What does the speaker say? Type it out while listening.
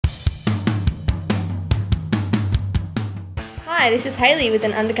Hi, this is Haylee with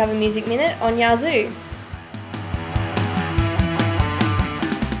an Undercover Music Minute on Yazoo.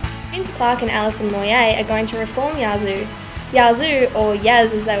 Vince Clarke and Alison Moyet are going to reform Yazoo. Yazoo, or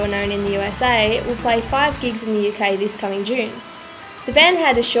Yaz as they were known in the USA, will play 5 gigs in the UK this coming June. The band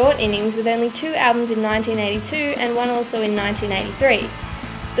had a short innings with only 2 albums in 1982 and one also in 1983.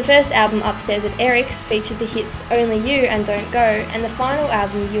 The first album, Upstairs at Eric's, featured the hits Only You and Don't Go, and the final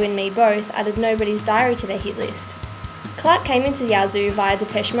album, You and Me Both, added Nobody's Diary to their hit list. Clarke came into Yazoo via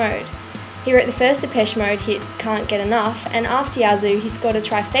Depeche Mode. He wrote the first Depeche Mode hit, Can't Get Enough, and after Yazoo he scored a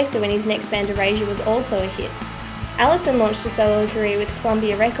trifecta when his next band Erasure was also a hit. Alison launched a solo career with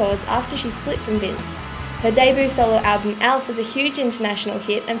Columbia Records after she split from Vince. Her debut solo album Alf was a huge international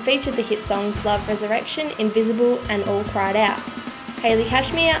hit and featured the hit songs Love Resurrection, Invisible and All Cried Out. Haylee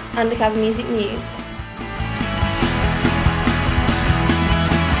Cashmere, Undercover Music News.